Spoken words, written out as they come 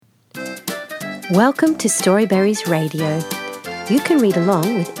Welcome to Storyberries Radio. You can read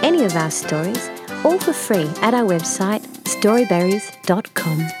along with any of our stories, all for free at our website,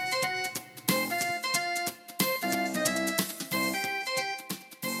 storyberries.com.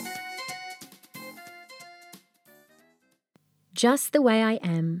 Just the Way I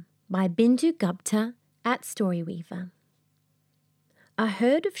Am by Bindu Gupta at Storyweaver. A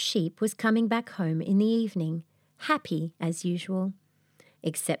herd of sheep was coming back home in the evening, happy as usual,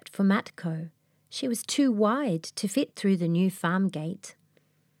 except for Matko. She was too wide to fit through the new farm gate.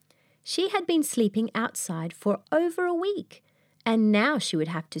 She had been sleeping outside for over a week, and now she would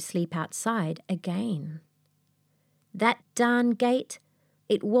have to sleep outside again. That darn gate,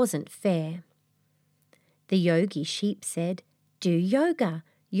 it wasn't fair. The yogi sheep said, "Do yoga.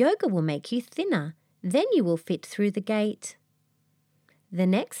 Yoga will make you thinner. Then you will fit through the gate." The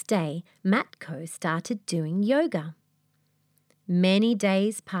next day, Matko started doing yoga. Many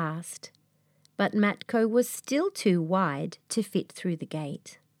days passed, but Matko was still too wide to fit through the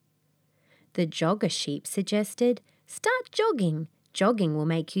gate. The jogger sheep suggested, "Start jogging. Jogging will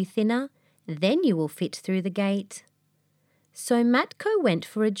make you thinner. Then you will fit through the gate." So Matko went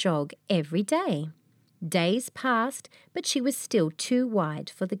for a jog every day. Days passed, but she was still too wide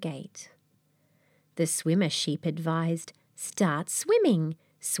for the gate. The swimmer sheep advised, "Start swimming.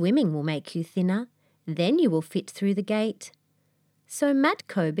 Swimming will make you thinner. Then you will fit through the gate." So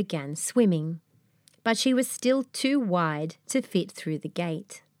Matko began swimming, but she was still too wide to fit through the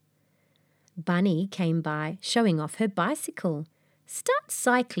gate. Bunny came by, showing off her bicycle. "Start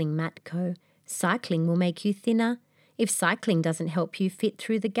cycling, Matko. Cycling will make you thinner. If cycling doesn't help you fit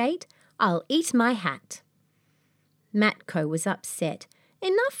through the gate, I'll eat my hat." Matko was upset.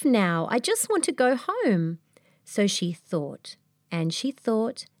 "Enough now, I just want to go home." So she thought, and she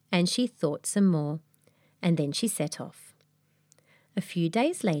thought, and she thought some more, and then she set off. A few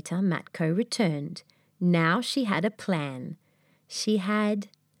days later, Matko returned. Now she had a plan. She had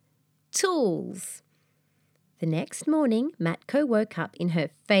tools. The next morning, Matko woke up in her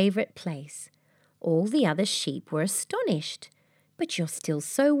favourite place. All the other sheep were astonished. "But you're still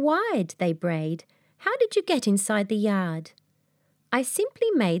so wide," they brayed. "How did you get inside the yard?" "I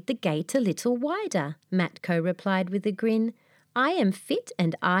simply made the gate a little wider," Matko replied with a grin. "I am fit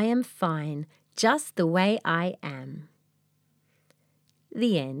and I am fine, just the way I am."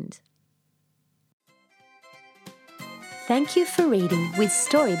 The end. Thank you for reading with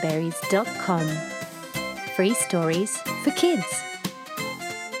Storyberries.com. Free stories for kids.